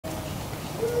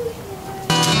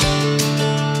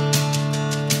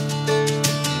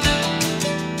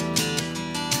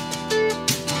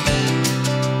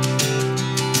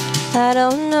I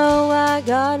don't know why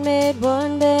God made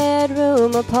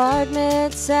one-bedroom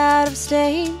apartments out of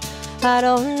state. I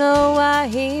don't know why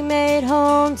He made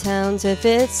hometowns if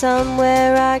it's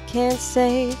somewhere I can't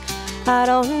stay. I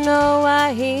don't know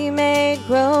why He made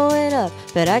growing up,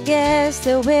 but I guess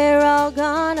that we're all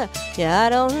gonna. Yeah, I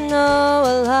don't know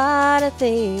a lot of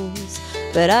things,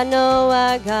 but I know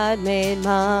why God made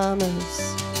mamas.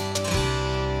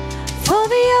 For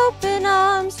the open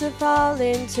arms to fall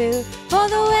into, for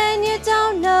the when you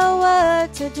don't know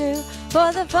what to do,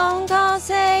 for the phone call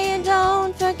saying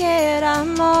don't forget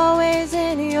I'm always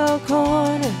in your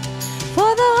corner,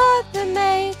 for the heart that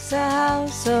makes a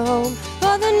house a home,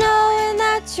 for the knowing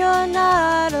that you're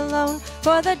not alone,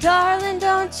 for the darling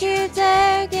don't you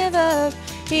dare give up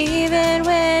even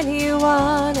when you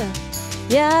wanna.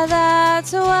 Yeah,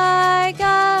 that's why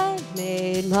God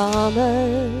made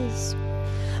mamas.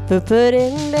 For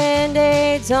putting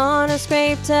band-aids on a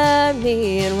scraped up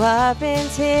knee and wiping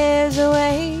tears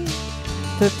away.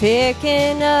 For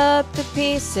picking up the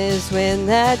pieces when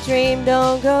that dream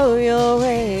don't go your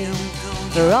way.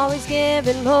 For always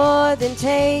giving more than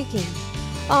taking,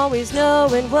 always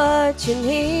knowing what you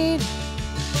need,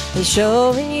 and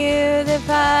showing you that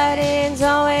fighting's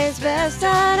always best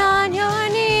done on your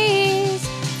knees.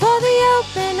 For the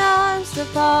open arms to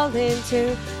fall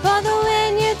into, for the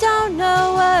when you don't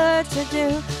know what to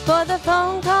do, for the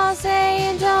phone call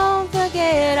saying don't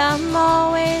forget I'm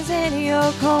always in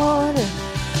your corner,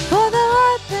 for the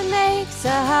heart that makes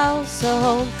a house a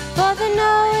home, for the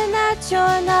knowing that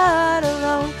you're not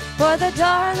alone, for the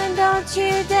darling don't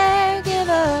you dare give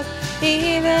up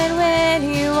even when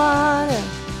you wanna.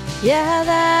 Yeah,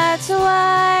 that's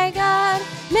why God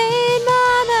made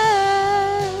mamas.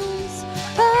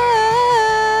 Oh,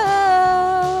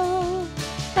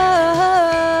 oh,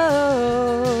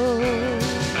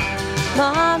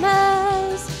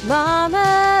 mamas, mamas.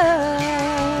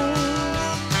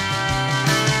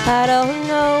 I don't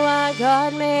know why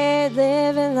God made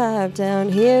living life down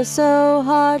here so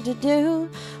hard to do,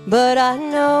 but I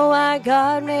know why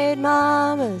God made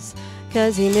mamas,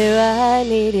 'cause He knew I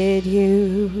needed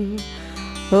you.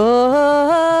 Oh,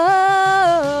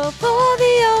 for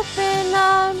the open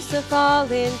arms to fall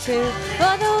into,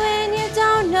 for the when you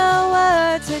don't know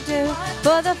what to do,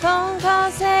 for the phone call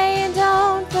saying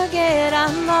don't forget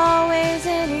I'm always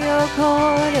in your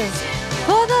corner,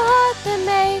 for the heart that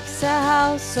makes a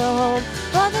house a home,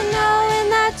 for the knowing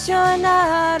that you're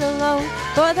not alone,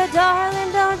 for the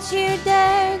darling don't you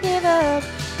dare give up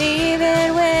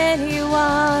even when you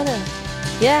wanna.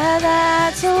 Yeah,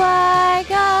 that's why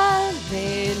God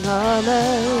made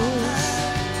mamas.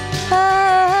 Oh,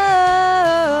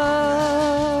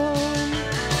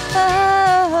 oh,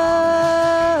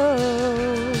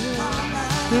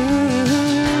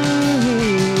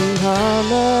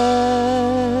 mamas.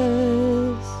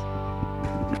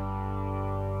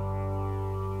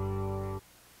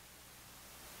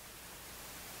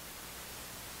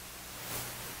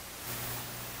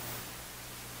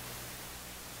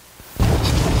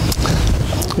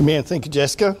 Amen. Thank you,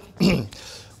 Jessica.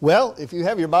 Well, if you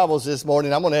have your Bibles this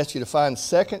morning, I'm going to ask you to find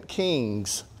 2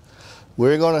 Kings.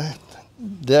 We're going to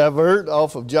divert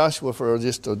off of Joshua for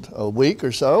just a week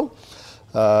or so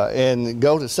and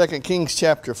go to 2 Kings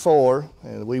chapter 4.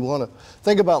 And we want to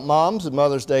think about moms and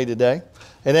Mother's Day today.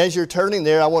 And as you're turning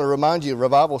there, I want to remind you,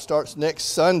 revival starts next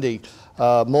Sunday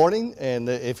morning. And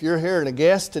if you're here and a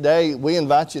guest today, we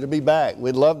invite you to be back.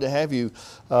 We'd love to have you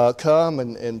come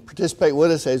and participate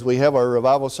with us as we have our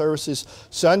revival services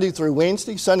Sunday through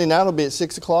Wednesday. Sunday night will be at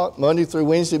 6 o'clock. Monday through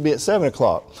Wednesday will be at 7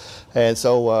 o'clock. And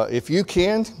so if you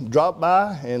can, drop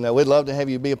by, and we'd love to have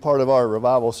you be a part of our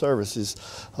revival services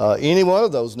any one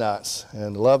of those nights,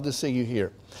 and love to see you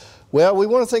here. Well, we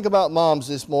want to think about moms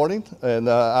this morning, and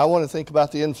I want to think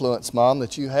about the influence, Mom,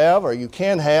 that you have or you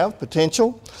can have,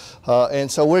 potential. And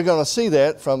so we're going to see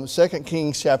that from 2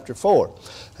 Kings chapter 4.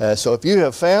 So if you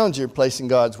have found your place in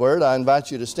God's Word, I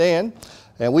invite you to stand.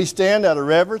 And we stand out of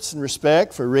reverence and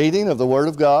respect for reading of the Word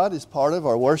of God as part of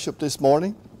our worship this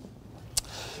morning.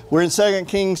 We're in 2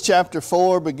 Kings chapter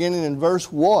 4, beginning in verse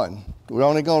 1. We're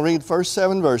only going to read the first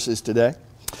 7 verses today.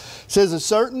 It says, "A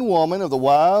certain woman of the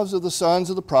wives of the sons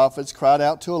of the prophets cried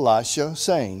out to Elisha,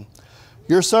 saying,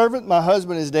 'Your servant, my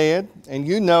husband, is dead, and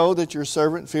you know that your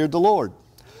servant feared the Lord.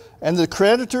 And the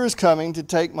creditor is coming to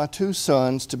take my 2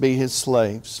 sons to be his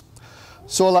slaves.'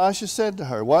 So Elisha said to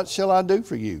her, 'What shall I do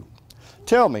for you?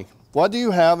 Tell me, what do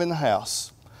you have in the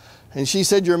house?' And she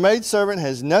said, 'Your maidservant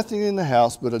has nothing in the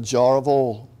house but a jar of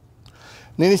oil.'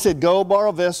 And then he said, 'Go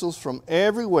borrow vessels from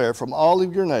everywhere, from all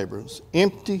of your neighbors,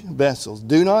 empty vessels.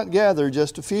 Do not gather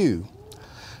just a few.'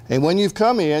 And when you've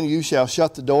come in, you shall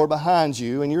shut the door behind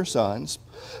you and your sons,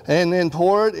 and then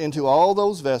pour it into all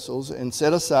those vessels and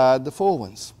set aside the full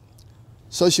ones.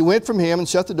 So she went from him and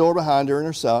shut the door behind her and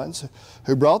her sons,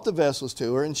 who brought the vessels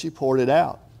to her, and she poured it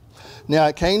out. Now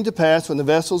it came to pass when the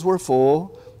vessels were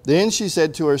full, then she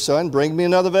said to her son, bring me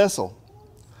another vessel.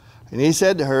 And he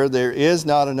said to her, there is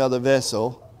not another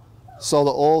vessel. So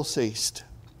the oil ceased.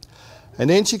 And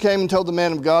then she came and told the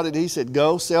man of God, and he said,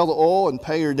 go, sell the oil and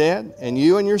pay your debt, and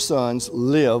you and your sons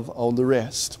live on the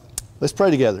rest. Let's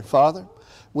pray together. Father,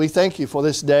 we thank you for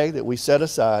this day that we set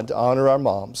aside to honor our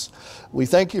moms. We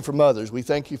thank you for mothers. We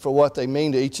thank you for what they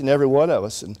mean to each and every one of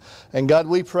us. And God,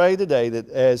 we pray today that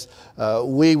as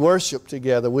we worship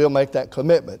together, we'll make that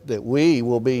commitment that we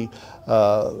will be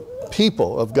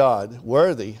people of God,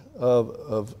 worthy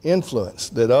of influence,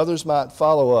 that others might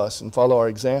follow us and follow our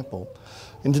example.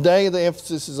 And today the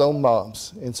emphasis is on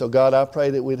moms. And so God, I pray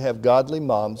that we'd have godly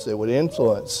moms that would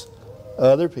influence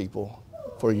other people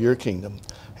for your kingdom.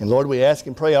 And Lord, we ask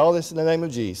and pray all this in the name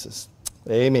of Jesus.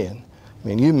 Amen.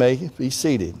 And you may be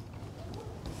seated.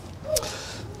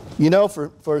 You know,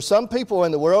 for some people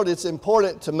in the world, it's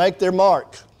important to make their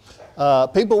mark.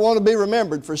 People want to be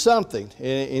remembered for something,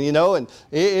 and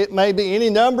it may be any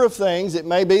number of things. It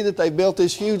may be that they built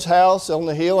this huge house on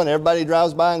the hill and everybody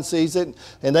drives by and sees it,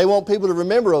 and they want people to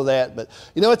remember all that. But,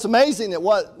 you know, it's amazing that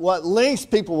what lengths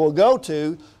people will go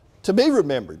to be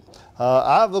remembered.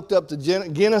 I've looked up the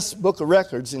Guinness Book of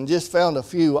Records and just found a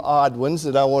few odd ones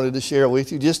that I wanted to share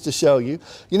with you just to show you.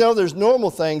 You know, there's normal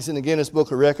things in the Guinness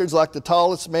Book of Records, like the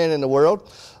tallest man in the world.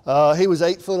 He was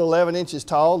 8 foot 11 inches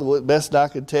tall, the best I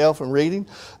could tell from reading.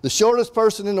 The shortest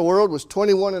person in the world was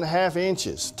 21.5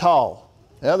 inches tall.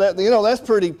 Now that's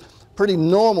pretty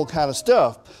normal kind of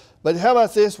stuff. But how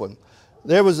about this one?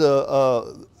 There was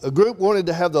a group wanted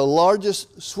to have the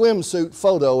largest swimsuit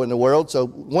photo in the world, so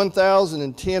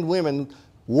 1,010 women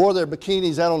wore their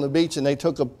bikinis out on the beach, and they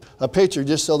took a picture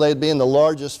just so they'd be in the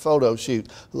largest photo shoot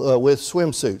with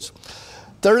swimsuits.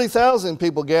 30,000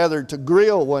 people gathered to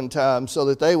grill one time so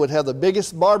that they would have the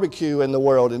biggest barbecue in the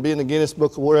world and be in the Guinness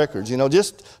Book of Records, you know,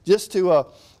 just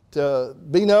to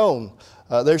be known.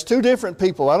 There's two different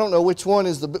people. I don't know which one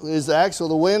is the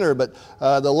actual winner, but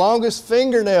the longest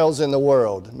fingernails in the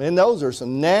world. Man, those are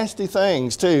some nasty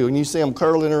things too. And you see them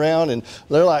curling around, and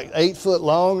they're like 8 foot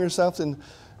long or something.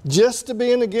 Just to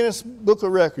be in the Guinness Book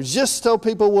of Records, just so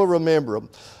people will remember them.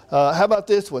 How about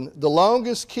this one? The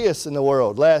longest kiss in the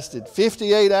world lasted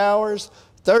 58 hours,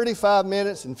 35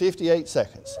 minutes, and 58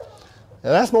 seconds.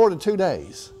 Now that's more than 2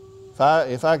 days.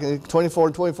 If I can, 24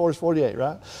 and 24 is 48,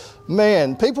 right?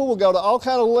 Man, people will go to all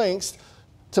kind of lengths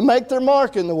to make their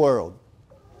mark in the world.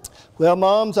 Well,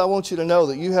 moms, I want you to know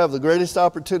that you have the greatest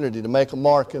opportunity to make a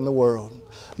mark in the world.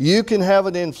 You can have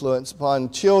an influence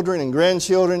upon children and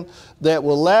grandchildren that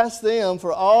will last them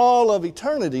for all of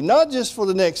eternity, not just for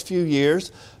the next few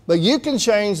years, but you can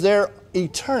change their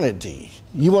eternity.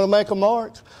 You want to make a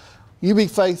mark? You be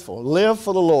faithful. Live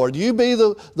for the Lord. You be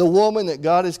the woman that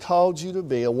God has called you to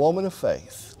be, a woman of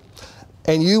faith.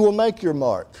 And you will make your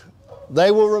mark.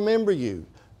 They will remember you.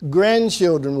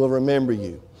 Grandchildren will remember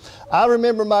you. I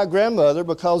remember my grandmother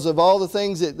because of all the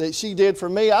things that she did for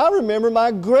me. I remember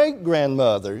my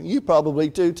great-grandmother. You probably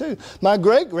do too. My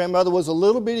great-grandmother was a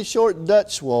little bitty short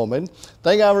Dutch woman. The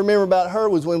thing I remember about her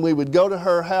was when we would go to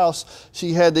her house,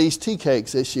 she had these tea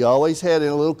cakes that she always had in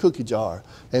a little cookie jar.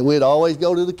 And we'd always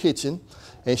go to the kitchen.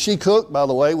 And she cooked, by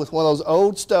the way, with one of those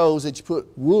old stoves that you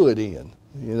put wood in.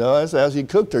 You know, that's how she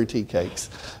cooked her tea cakes.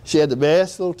 She had the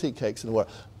best little tea cakes in the world.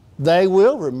 They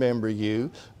will remember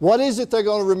you. What is it they're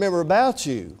going to remember about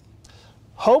you?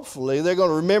 Hopefully, they're going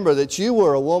to remember that you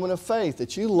were a woman of faith,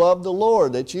 that you loved the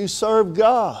Lord, that you served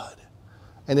God,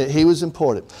 and that He was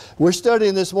important. We're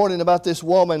studying this morning about this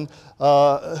woman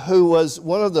who was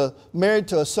married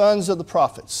to a sons of the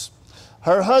prophets.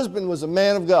 Her husband was a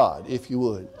man of God, if you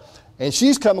would. And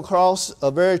she's come across a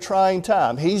very trying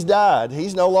time. He's died.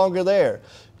 He's no longer there.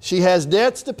 She has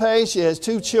debts to pay. She has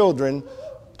 2 children,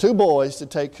 2 boys to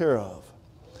take care of.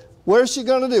 Where's she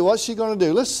going to do? What's she going to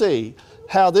do? Let's see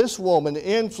how this woman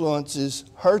influences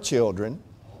her children,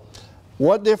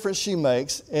 what difference she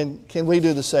makes, and can we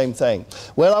do the same thing?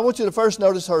 Well, I want you to first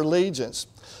notice her allegiance.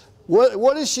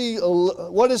 What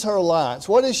is her alliance?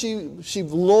 What is she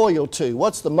loyal to?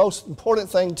 What's the most important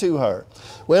thing to her?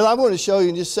 Well, I'm going to show you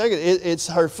in just a second. It's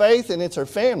her faith and it's her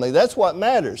family. That's what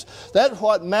matters. That's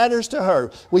what matters to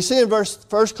her. We see in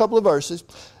first couple of verses,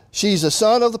 she's a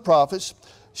son of the prophets.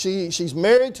 She's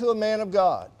married to a man of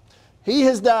God. He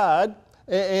has died,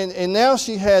 and now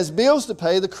she has bills to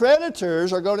pay. The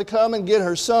creditors are going to come and get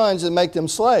her sons and make them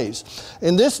slaves.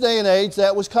 In this day and age,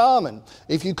 that was common.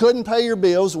 If you couldn't pay your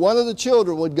bills, one of the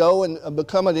children would go and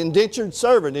become an indentured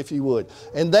servant, if you would.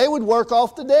 And they would work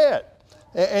off the debt.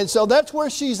 And so that's where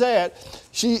she's at.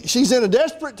 She's in a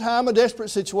desperate time, a desperate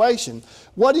situation.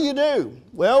 What do?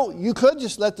 Well, you could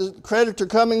just let the creditor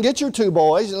come and get your 2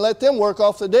 boys and let them work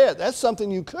off the debt. That's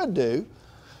something you could do.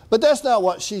 But that's not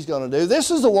what she's going to do.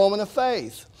 This is a woman of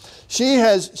faith. She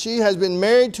has been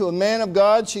married to a man of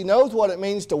God. She knows what it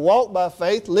means to walk by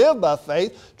faith, live by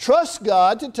faith, trust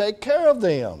God to take care of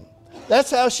them.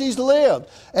 That's how she's lived.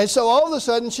 And so all of a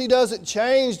sudden she doesn't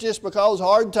change just because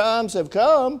hard times have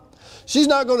come. She's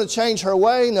not going to change her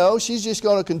way, no. She's just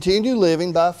going to continue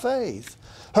living by faith.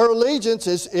 Her allegiance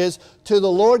is to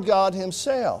the Lord God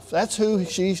Himself. That's who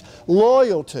she's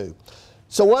loyal to.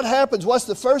 So what happens? What's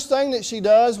the first thing that she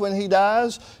does when he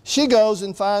dies? She goes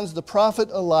and finds the prophet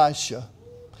Elisha.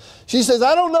 She says,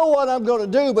 I don't know what I'm going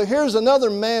to do, but here's another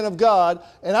man of God,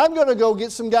 and I'm going to go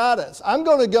get some guidance. I'm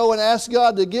going to go and ask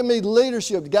God to give me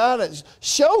leadership, guidance.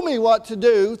 Show me what to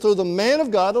do through the man of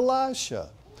God, Elisha.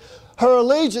 Her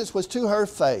allegiance was to her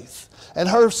faith, and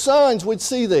her sons would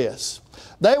see this.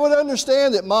 They would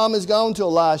understand that Mom has gone to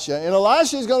Elisha, and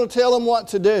Elisha is going to tell them what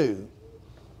to do.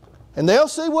 And they'll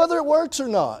see whether it works or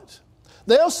not.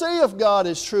 They'll see if God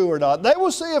is true or not. They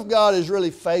will see if God is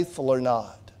really faithful or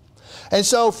not. And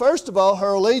so, first of all,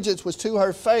 her allegiance was to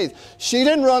her faith. She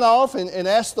didn't run off and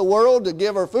ask the world to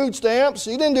give her food stamps.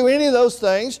 She didn't do any of those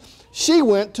things. She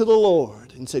went to the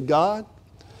Lord and said, God,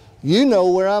 You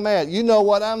know where I'm at. You know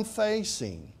what I'm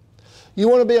facing. You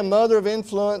want to be a mother of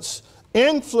influence?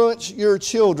 Influence your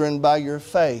children by your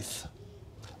faith.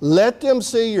 Let them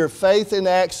see your faith in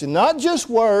action, not just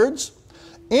words.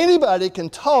 Anybody can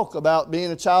talk about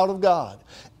being a child of God.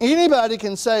 Anybody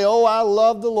can say, oh, I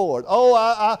love the Lord. Oh,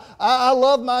 I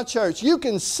love my church. You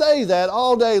can say that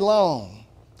all day long.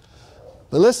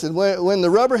 But listen, when the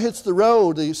rubber hits the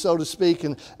road, so to speak,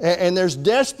 and there's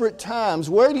desperate times,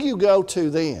 where do you go to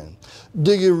then?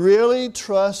 Do you really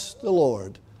trust the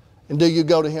Lord? And do you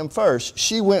go to Him first?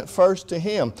 She went first to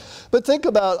Him. But think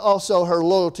about also her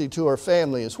loyalty to her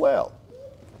family as well.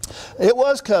 It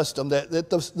was custom that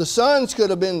the sons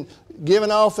could have been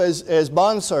given off as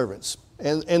bondservants,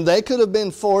 and they could have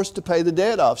been forced to pay the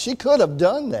debt off. She could have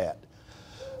done that.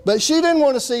 But she didn't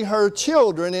want to see her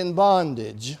children in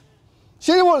bondage.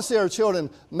 She didn't want to see her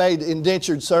children made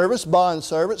indentured service, bond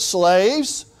servants,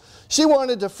 slaves. She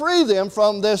wanted to free them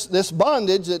from this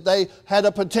bondage that they had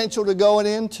a potential to going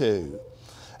into.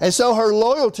 And so her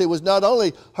loyalty was not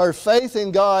only her faith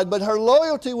in God, but her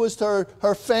loyalty was to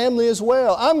her family as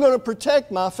well. I'm going to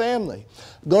protect my family.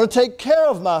 I'm going to take care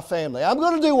of my family. I'm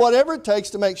going to do whatever it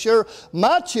takes to make sure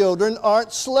my children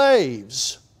aren't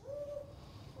slaves.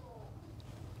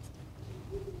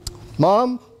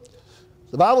 Mom,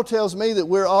 the Bible tells me that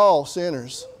we're all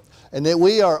sinners and that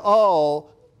we are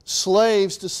all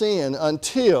slaves to sin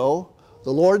until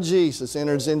the Lord Jesus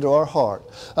enters into our heart.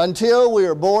 Until we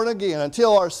are born again,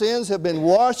 until our sins have been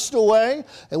washed away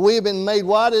and we have been made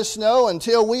white as snow,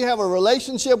 until we have a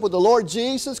relationship with the Lord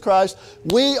Jesus Christ,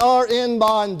 we are in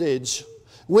bondage.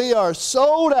 We are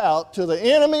sold out to the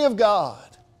enemy of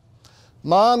God.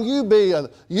 Mom, you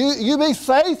be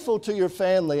faithful to your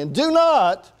family and do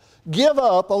not give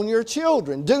up on your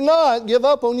children. Do not give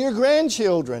up on your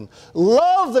grandchildren.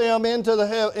 Love them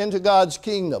into God's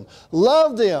kingdom.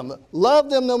 Love them. Love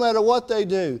them no matter what they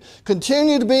do.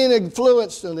 Continue to be an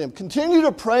influence to them. Continue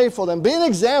to pray for them. Be an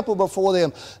example before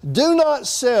them. Do not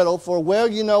settle for, well,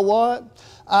 you know what?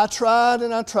 I tried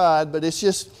and I tried, but it's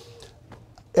just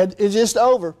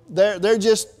over. They're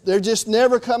just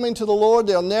never coming to the Lord.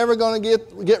 They're never going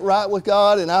to get right with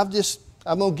God, and I'm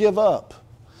going to give up.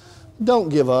 Don't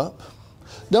give up.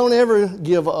 Don't ever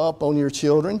give up on your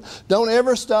children. Don't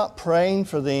ever stop praying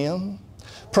for them.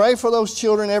 Pray for those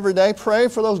children every day. Pray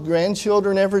for those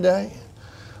grandchildren every day.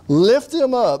 Lift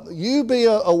them up. You be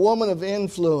a woman of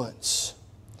influence.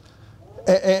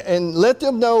 And let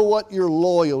them know what you're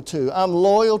loyal to. I'm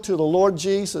loyal to the Lord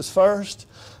Jesus first,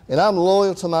 and I'm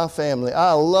loyal to my family.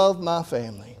 I love my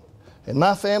family, and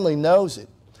my family knows it.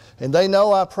 And they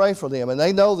know I pray for them. And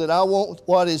they know that I want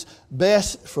what is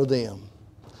best for them.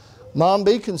 Mom,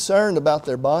 be concerned about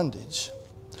their bondage.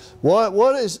 What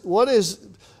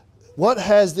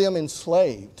has them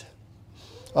enslaved?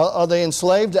 Are they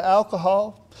enslaved to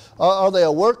alcohol? Are they a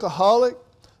workaholic?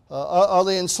 Are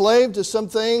they enslaved to some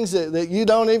things that you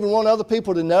don't even want other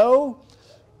people to know?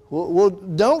 Well,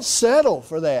 don't settle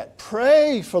for that.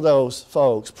 Pray for those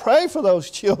folks. Pray for those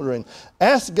children.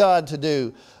 Ask God to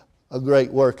do a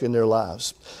great work in their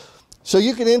lives. So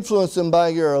you can influence them by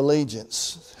your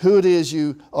allegiance, who it is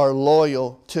you are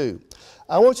loyal to.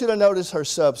 I want you to notice her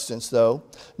substance, though.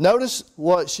 Notice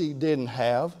what she didn't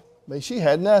have. I mean, she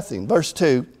had nothing. Verse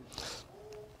 2.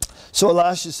 So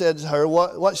Elisha said to her,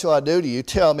 what shall I do to you?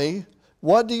 Tell me,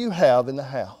 what do you have in the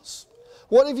house?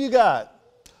 What have you got?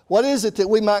 What is it that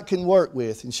we can work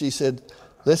with? And she said,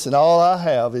 listen, all I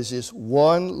have is just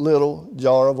one little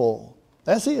jar of oil.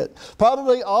 That's it.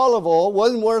 Probably olive oil,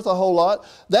 wasn't worth a whole lot.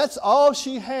 That's all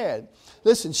she had.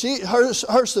 Listen,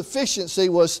 her sufficiency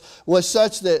was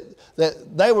such that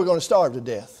they were going to starve to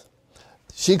death.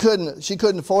 She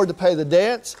couldn't afford to pay the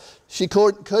debts. She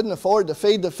couldn't afford to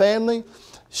feed the family.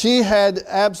 She had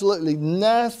absolutely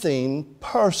nothing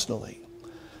personally.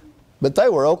 But they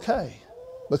were okay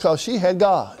because she had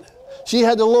God. She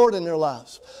had the Lord in their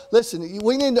lives. Listen,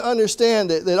 we need to understand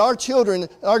that our children,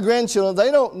 our grandchildren,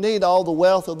 they don't need all the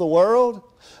wealth of the world.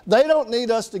 They don't need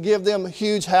us to give them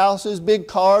huge houses, big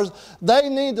cars. They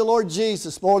need the Lord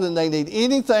Jesus more than they need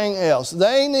anything else.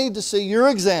 They need to see your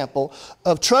example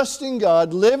of trusting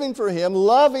God, living for Him,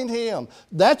 loving Him.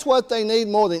 That's what they need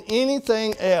more than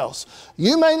anything else.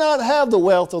 You may not have the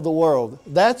wealth of the world.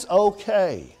 That's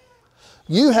okay.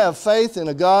 You have faith in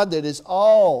a God that is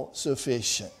all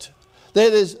sufficient,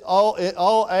 that is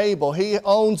all able. He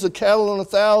owns the cattle on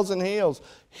 1,000 hills.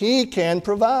 He can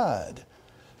provide,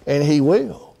 and He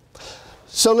will.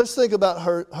 So let's think about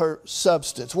her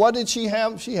substance. What did she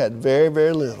have? She had very,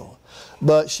 very little.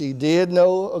 But she did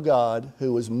know a God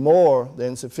who was more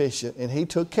than sufficient, and He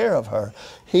took care of her.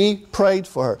 He prayed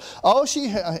for her.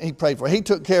 He prayed for her. He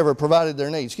took care of her, provided their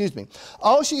needs.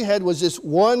 All she had was this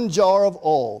one jar of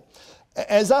oil.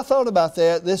 As I thought about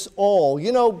that, this oil,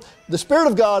 you know, the Spirit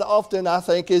of God often, I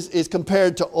think, is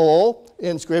compared to oil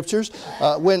in Scriptures.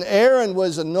 When Aaron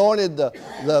was anointed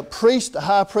the priest, the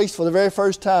high priest for the very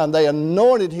first time, they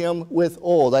anointed him with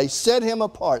oil. They set him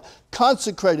apart,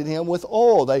 consecrated him with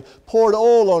oil. They poured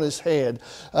oil on his head,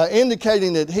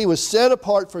 indicating that he was set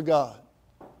apart for God.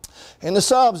 In the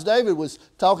Psalms, David was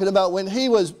talking about when he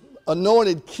was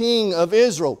anointed king of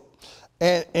Israel,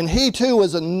 and he too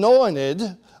was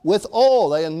anointed with oil.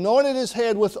 They anointed his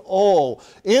head with oil,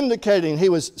 indicating he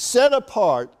was set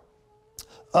apart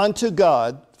unto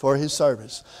God for His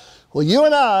service. Well, you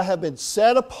and I have been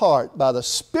set apart by the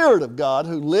Spirit of God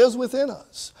who lives within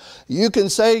us. You can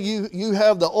say you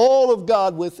have the oil of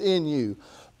God within you.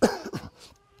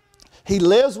 He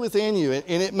lives within you.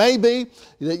 And it may be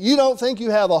that you don't think you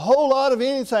have a whole lot of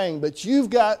anything, but you've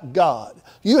got God.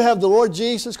 You have the Lord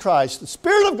Jesus Christ, the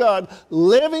Spirit of God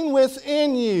living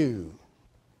within you.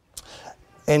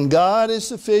 And God is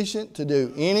sufficient to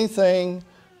do anything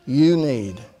you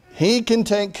need. He can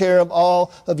take care of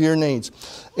all of your needs.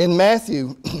 In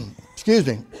Matthew,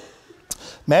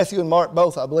 Matthew and Mark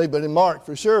both, I believe, but in Mark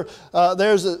for sure,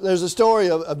 there's a story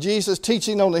of Jesus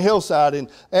teaching on the hillside,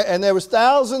 and there was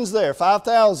thousands there,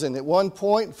 5,000 at one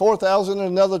point, 4,000 at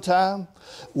another time,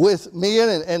 with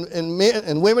men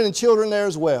and women and children there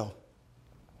as well.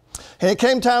 And it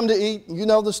came time to eat. You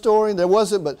know the story. There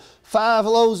wasn't but five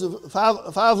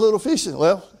little fishes.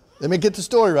 Well, let me get the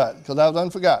story right because I done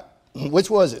forgot. Which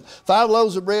was it? 5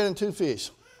 loaves of bread and 2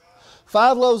 fish.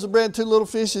 5 loaves of bread, 2 little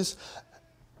fishes.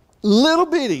 Little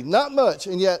bitty, not much,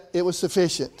 and yet it was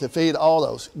sufficient to feed all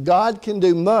those. God can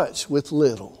do much with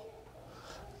little.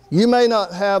 You may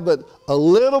not have but a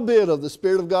little bit of the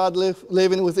Spirit of God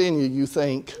living within you, you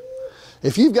think.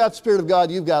 If you've got the Spirit of God,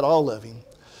 you've got all of Him.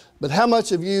 But how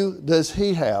much of you does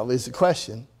He have is the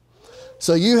question.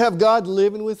 So you have God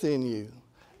living within you,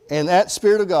 and that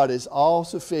Spirit of God is all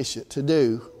sufficient to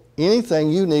do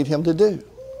anything you need Him to do,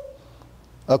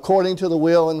 according to the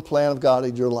will and the plan of God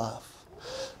in your life.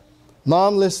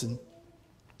 Mom, listen.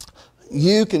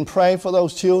 You can pray for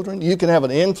those children. You can have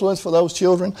an influence for those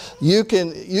children. You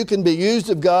can be used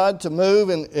of God to move,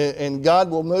 and God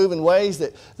will move in ways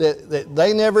that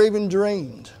they never even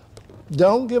dreamed.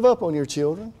 Don't give up on your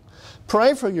children.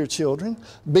 Pray for your children.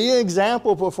 Be an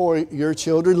example before your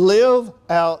children. Live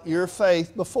out your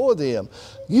faith before them.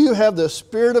 You have the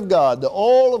Spirit of God, the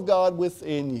oil of God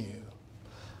within you.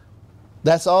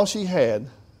 That's all she had,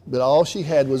 but all she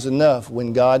had was enough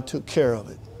when God took care of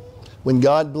it, when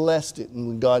God blessed it, and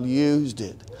when God used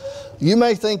it. You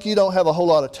may think you don't have a whole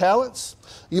lot of talents.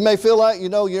 You may feel like,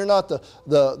 you're not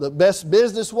the best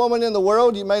businesswoman in the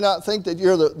world. You may not think that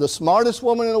you're the smartest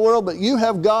woman in the world, but you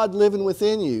have God living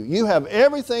within you. You have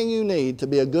everything you need to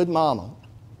be a good mama.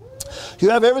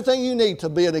 You have everything you need to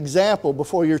be an example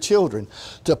before your children,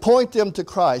 to point them to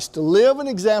Christ, to live an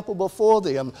example before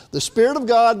them. The Spirit of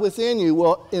God within you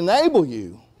will enable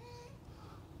you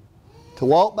to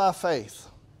walk by faith,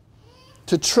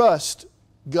 to trust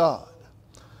God.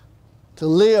 to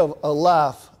live a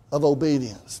life of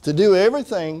obedience, to do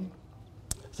everything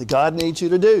that God needs you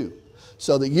to do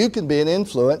so that you can be an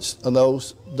influence on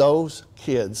those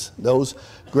kids, those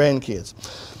grandkids.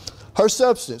 Her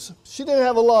substance, she didn't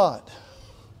have a lot,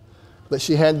 but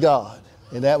she had God,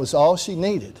 and that was all she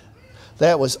needed.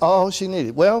 That was all she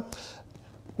needed. Well,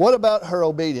 what about her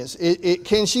obedience?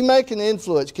 Can she make an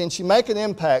influence? Can she make an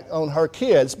impact on her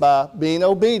kids by being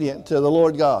obedient to the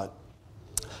Lord God?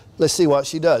 Let's see what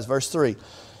she does. Verse 3.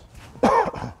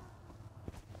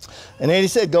 And then he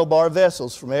said, go borrow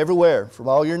vessels from everywhere, from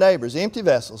all your neighbors, empty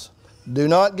vessels. Do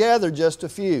not gather just a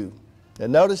few.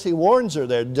 And notice he warns her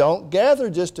there, don't gather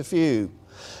just a few.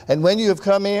 And when you have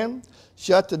come in,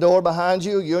 shut the door behind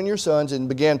you, you and your sons, and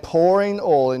begin pouring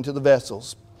oil into the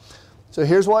vessels. So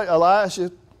here's what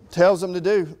Elisha tells them to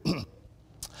do.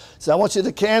 So I want you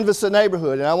to canvass the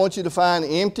neighborhood, and I want you to find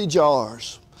empty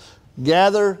jars.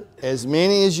 Gather as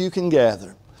many as you can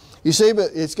gather. You see, but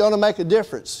it's going to make a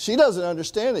difference. She doesn't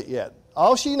understand it yet.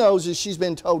 All she knows is she's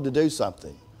been told to do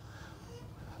something.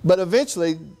 But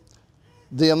eventually,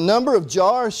 the number of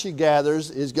jars she gathers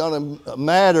is going to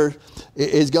amount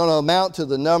to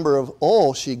the number of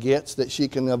oil she gets that she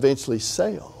can eventually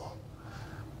sell.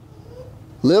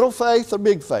 Little faith or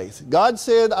big faith? God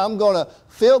said, I'm going to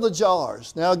fill the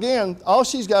jars. Now again, all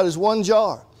she's got is one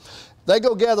jar. They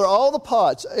go gather all the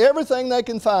pots, everything they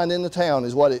can find in the town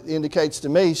is what it indicates to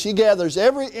me. She gathers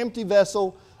every empty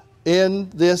vessel in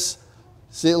this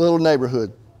little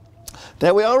neighborhood.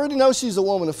 Now we already know she's a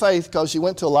woman of faith because she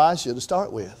went to Elisha to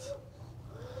start with.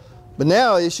 But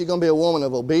now is she going to be a woman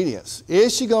of obedience?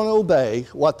 Is she going to obey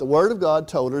what the Word of God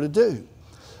told her to do?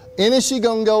 And is she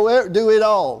going to go do it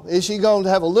all? Is she going to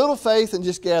have a little faith and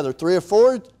just gather 3 or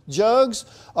 4 jugs?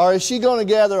 Or is she going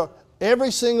to gather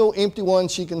every single empty one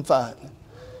she can find?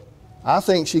 I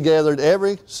think she gathered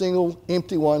every single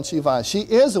empty one she finds. She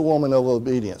is a woman of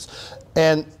obedience.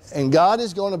 And God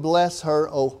is going to bless her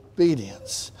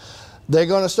obedience. They're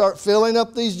going to start filling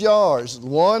up these jars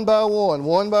one by one,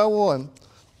 one by one.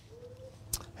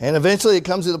 And eventually it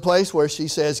comes to the place where she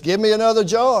says, give me another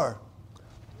jar.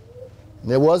 And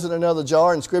there wasn't another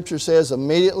jar, and Scripture says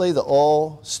immediately the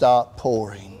oil stopped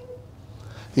pouring.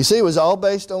 You see, it was all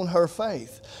based on her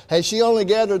faith. Had she only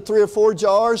gathered 3 or 4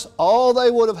 jars, all they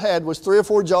would have had was 3 or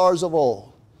 4 jars of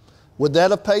oil. Would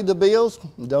that have paid the bills?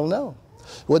 Don't know.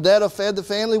 Would that have fed the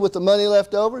family with the money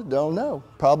left over? Don't know.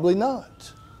 Probably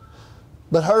not.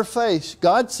 But her faith,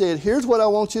 God said, here's what I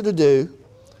want you to do.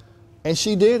 And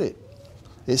she did it.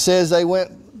 It says they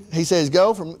went, he says,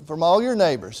 go from all your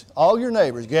neighbors,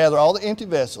 gather all the empty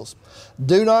vessels.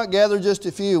 Do not gather just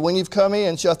a few. When you've come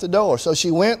in, shut the door. So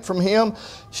she went from him,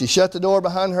 she shut the door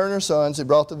behind her and her sons, and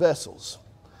brought the vessels.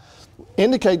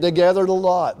 Indicate they gathered a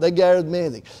lot. They gathered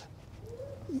many.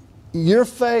 Your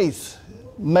faith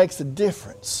makes a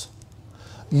difference.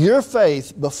 Your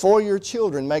faith before your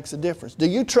children makes a difference. Do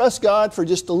you trust God for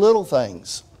just the little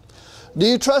things? Do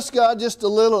you trust God just a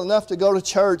little enough to go to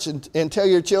church and tell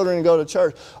your children to go to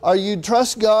church? Or you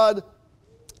trust God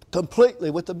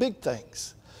completely with the big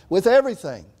things, with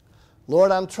everything?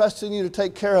 Lord, I'm trusting you to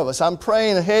take care of us. I'm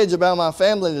praying a hedge about my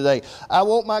family today. I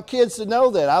want my kids to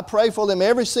know that. I pray for them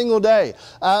every single day.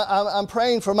 I'm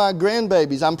praying for my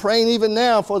grandbabies. I'm praying even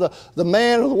now for the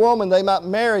man or the woman they might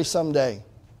marry someday.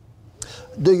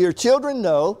 Do your children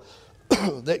know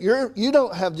that you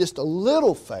don't have just a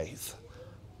little faith?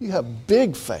 You have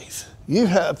big faith. You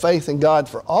have faith in God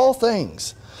for all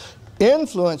things.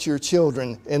 Influence your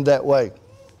children in that way.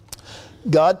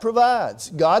 God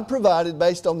provides. God provided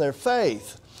based on their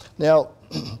faith. Now,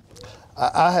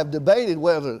 I have debated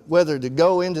whether to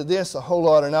go into this a whole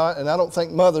lot or not, and I don't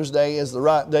think Mother's Day is the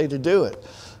right day to do it.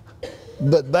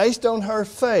 But based on her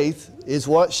faith is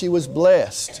what she was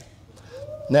blessed.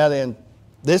 Now then,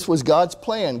 this was God's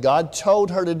plan. God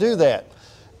told her to do that.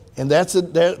 And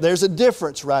there's a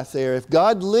difference right there. If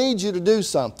God leads you to do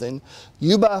something,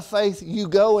 you by faith, you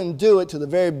go and do it to the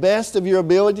very best of your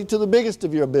ability, to the biggest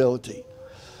of your ability.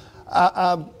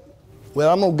 Well,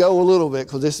 I'm going to go a little bit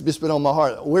because this has just been on my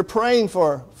heart. We're praying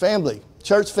for family,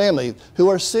 church family, who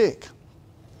are sick.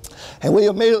 And we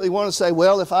immediately want to say,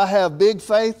 well, if I have big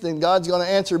faith, then God's going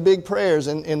to answer big prayers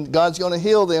and God's going to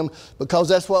heal them because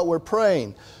that's what we're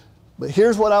praying. But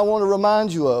here's what I want to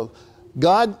remind you of.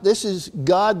 God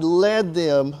led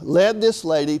this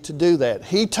lady to do that.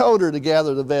 He told her to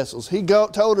gather the vessels. He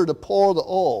told her to pour the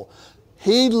oil.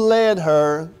 He led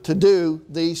her to do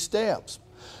these steps.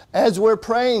 As we're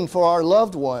praying for our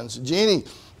loved ones, Jeannie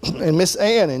and Miss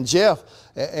Ann and Jeff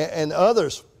and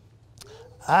others,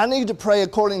 I need to pray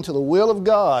according to the will of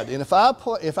God. And if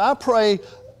I pray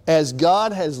as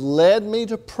God has led me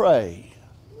to pray,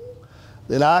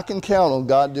 then I can count on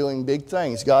God doing big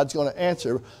things. God's going to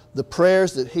answer the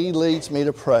prayers that He leads me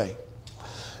to pray.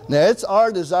 Now, it's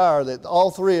our desire that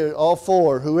all three, all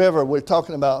four, whoever we're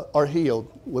talking about, are healed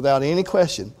without any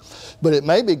question. But it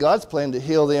may be God's plan to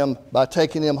heal them by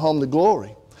taking them home to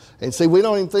glory. And see, we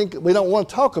don't want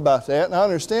to talk about that, and I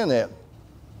understand that.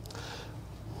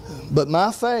 But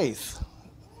my faith,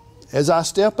 as I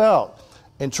step out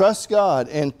and trust God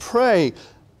and pray,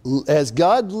 as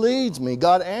God leads me,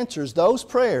 God answers those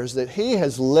prayers that He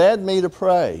has led me to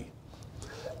pray.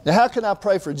 Now, how can I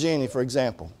pray for Jeannie, for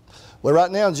example? Well,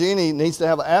 right now, Jeannie needs to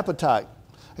have an appetite.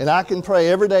 And I can pray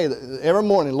every day, every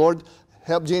morning, Lord,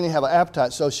 help Jeannie have an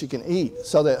appetite so she can eat,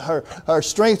 so that her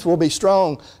strength will be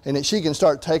strong and that she can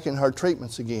start taking her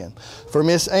treatments again. For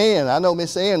Miss Ann, I know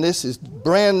Miss Ann, this is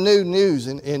brand new news,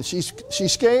 and she's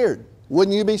scared.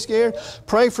 Wouldn't you be scared?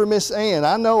 Pray for Miss Ann.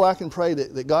 I know I can pray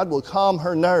that God will calm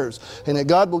her nerves and that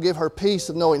God will give her peace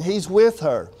of knowing He's with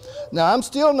her. Now, I'm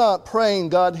still not praying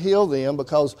God heal them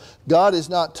because God has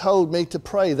not told me to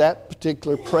pray that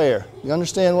particular prayer. You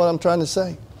understand what I'm trying to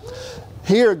say?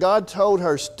 Here, God told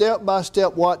her step by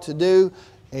step what to do,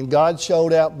 and God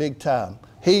showed out big time.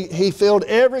 He filled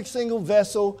every single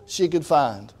vessel she could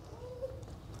find.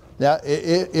 Now,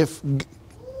 if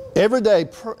every day,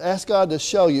 ask God to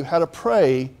show you how to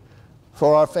pray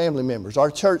for our family members, our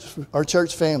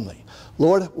church family.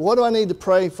 Lord, what do I need to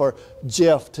pray for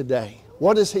Jeff today?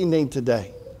 What does he need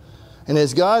today? And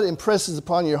as God impresses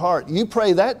upon your heart, you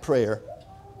pray that prayer,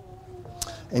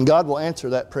 and God will answer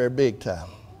that prayer big time.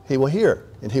 He will hear,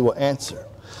 and He will answer.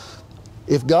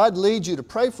 If God leads you to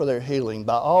pray for their healing,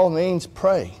 by all means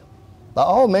pray. By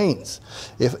all means.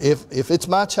 If it's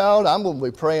my child, I'm going to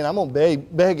be praying. I'm going to be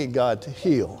begging God to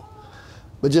heal.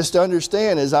 But just to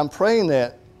understand, as I'm praying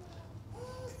that,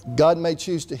 God may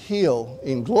choose to heal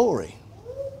in glory.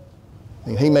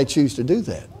 And He may choose to do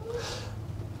that.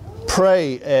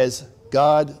 Pray as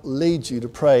God leads you to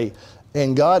pray.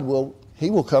 And He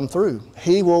will come through.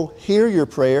 He will hear your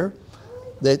prayer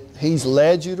that He's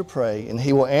led you to pray. And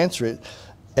He will answer it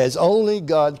as only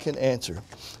God can answer.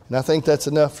 And I think that's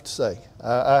enough to say.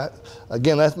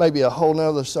 Again, that may be a whole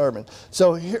nother sermon.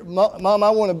 So, here, Mom,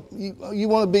 you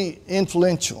want to be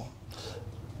influential.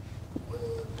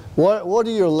 What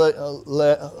are you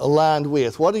aligned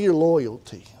with? What are your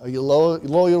loyalty? Are you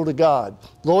loyal to God?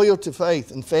 Loyal to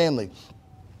faith and family?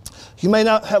 You may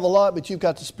not have a lot, but you've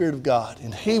got the Spirit of God.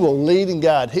 And He will lead and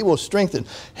guide. He will strengthen.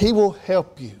 He will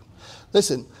help you.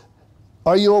 Listen,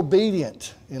 are you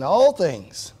obedient in all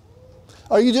things?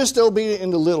 Are you just obedient in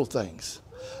the little things?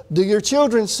 Do your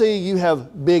children see you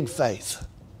have big faith?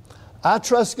 I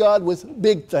trust God with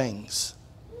big things.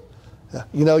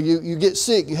 You know, you get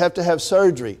sick, you have to have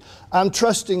surgery. I'm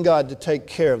trusting God to take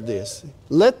care of this.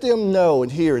 Let them know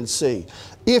and hear and see.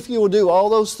 If you will do all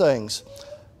those things,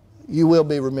 you will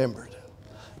be remembered.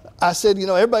 I said, you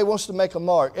know, everybody wants to make a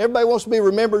mark. Everybody wants to be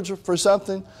remembered for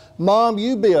something. Mom,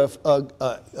 you be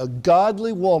a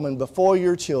godly woman before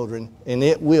your children, and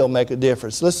it will make a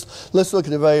difference. Let's look at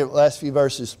the very last few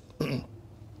verses. It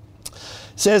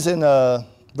says in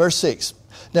verse 6,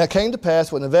 Now it came to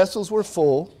pass when the vessels were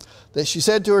full, that she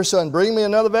said to her son, Bring me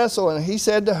another vessel. And he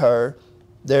said to her,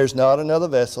 There's not another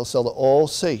vessel. So the oil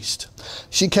ceased.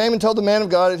 She came and told the man of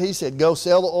God, and he said, Go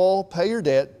sell the oil, pay your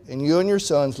debt, and you and your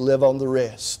sons live on the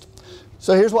rest.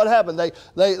 So here's what happened.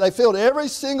 They filled every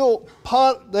single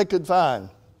pot they could find.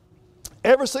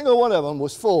 Every single one of them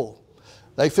was full.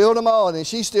 They filled them all, and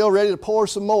she's still ready to pour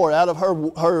some more out of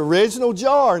her original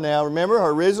jar now. Remember, her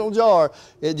original jar,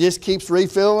 it just keeps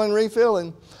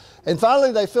refilling. And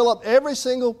finally, they fill up every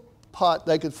single pot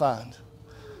they could find.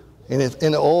 And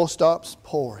the oil stops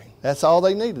pouring. That's all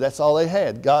they needed. That's all they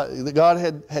had.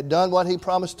 God had done what He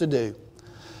promised to do.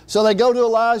 So they go to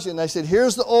Elijah and they said,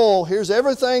 Here's the oil. Here's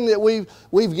everything that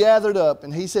we've gathered up.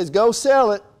 And he says, Go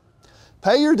sell it,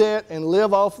 pay your debt, and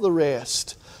live off the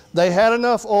rest. They had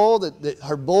enough oil that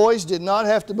her boys did not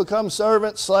have to become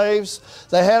servants, slaves.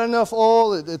 They had enough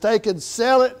oil that they could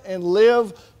sell it and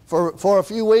live for a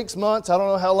few weeks, months, I don't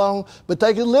know how long, but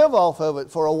they could live off of it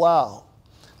for a while.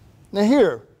 Now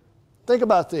here, think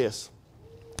about this.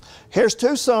 Here's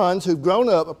two sons who've grown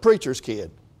up, a preacher's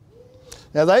kid.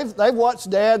 Now they've watched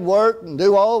Dad work and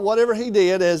do whatever he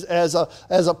did as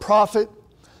a prophet,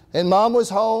 and Mom was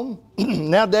home.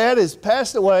 Now Dad has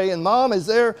passed away, and Mom is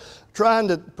there trying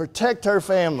to protect her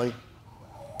family.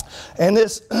 And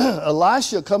this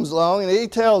Elisha comes along and he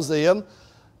tells them,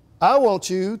 I want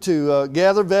you to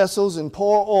gather vessels and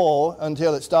pour oil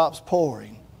until it stops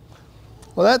pouring.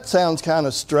 Well, that sounds kind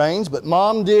of strange, but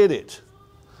Mom did it.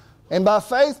 And by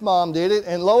faith, Mom did it,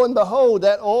 and lo and behold,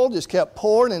 that oil just kept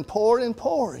pouring and pouring and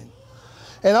pouring.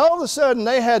 And all of a sudden,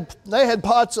 they had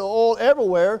pots of oil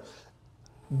everywhere.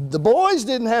 The boys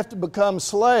didn't have to become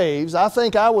slaves. I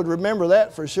think I would remember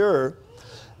that for sure.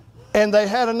 And they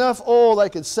had enough oil they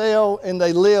could sell, and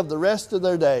they lived the rest of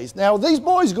their days. Now, these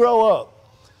boys grow up.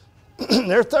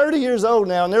 They're 30 years old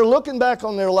now, and they're looking back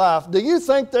on their life. Do you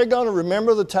think they're going to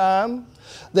remember the time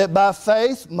that by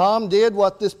faith, Mom did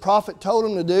what this prophet told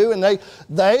them to do? And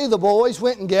the boys,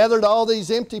 went and gathered all these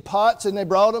empty pots, and they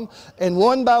brought them. And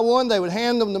one by one, they would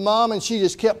hand them to Mom, and she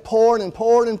just kept pouring and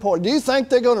pouring and pouring. Do you think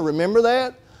they're going to remember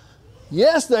that?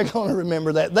 Yes, they're going to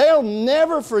remember that. They'll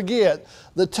never forget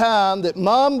the time that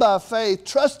Mom, by faith,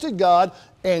 trusted God,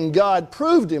 and God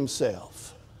proved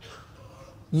Himself.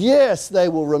 Yes, they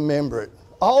will remember it.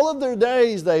 All of their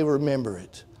days, they remember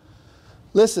it.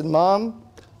 Listen, Mom,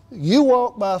 you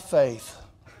walk by faith.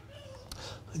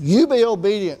 You be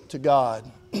obedient to God.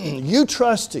 You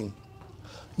trust Him.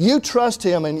 You trust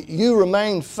Him, and you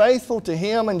remain faithful to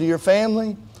Him and to your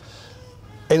family.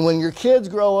 And when your kids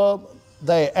grow up,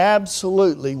 they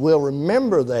absolutely will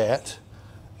remember that,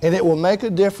 and it will make a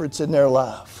difference in their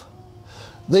life.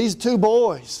 These two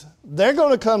boys, they're going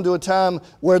to come to a time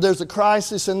where there's a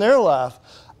crisis in their life.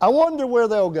 I wonder where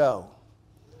they'll go.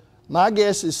 My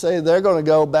guess is say they're going to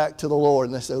go back to the Lord,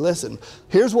 and they say, listen,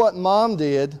 here's what Mom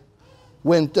did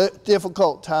when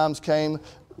difficult times came.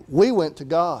 We went to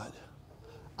God.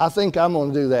 I think I'm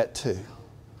going to do that too.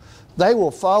 They will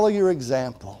follow your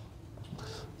example.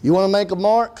 You want to make a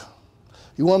mark?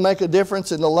 You want to make a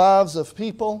difference in the lives of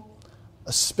people,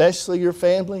 especially your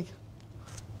family?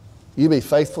 You be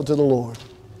faithful to the Lord.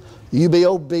 You be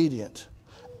obedient.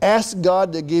 Ask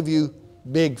God to give you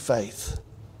big faith.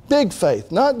 Big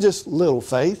faith, not just little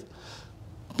faith.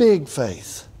 Big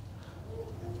faith.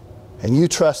 And you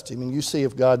trust Him, and you see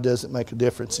if God doesn't make a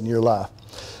difference in your life.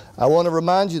 I want to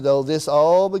remind you, though, this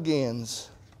all begins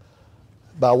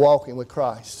by walking with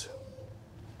Christ.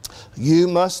 You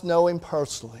must know Him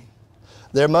personally.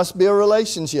 There must be a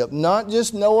relationship. Not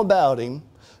just know about Him,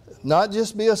 not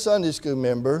just be a Sunday school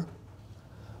member.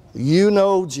 You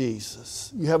know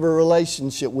Jesus. You have a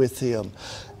relationship with Him.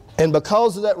 And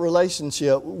because of that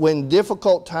relationship, when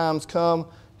difficult times come,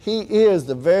 He is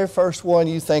the very first one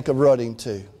you think of running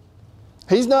to.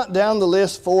 He's not down the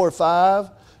list 4 or 5.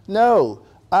 No,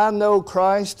 I know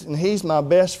Christ and He's my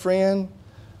best friend.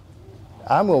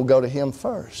 I'm going to go to Him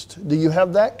first. Do you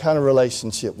have that kind of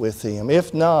relationship with Him?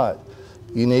 If not,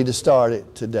 you need to start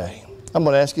it today. I'm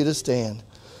going to ask you to stand.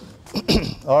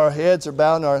 Our heads are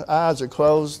bowed and our eyes are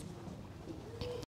closed.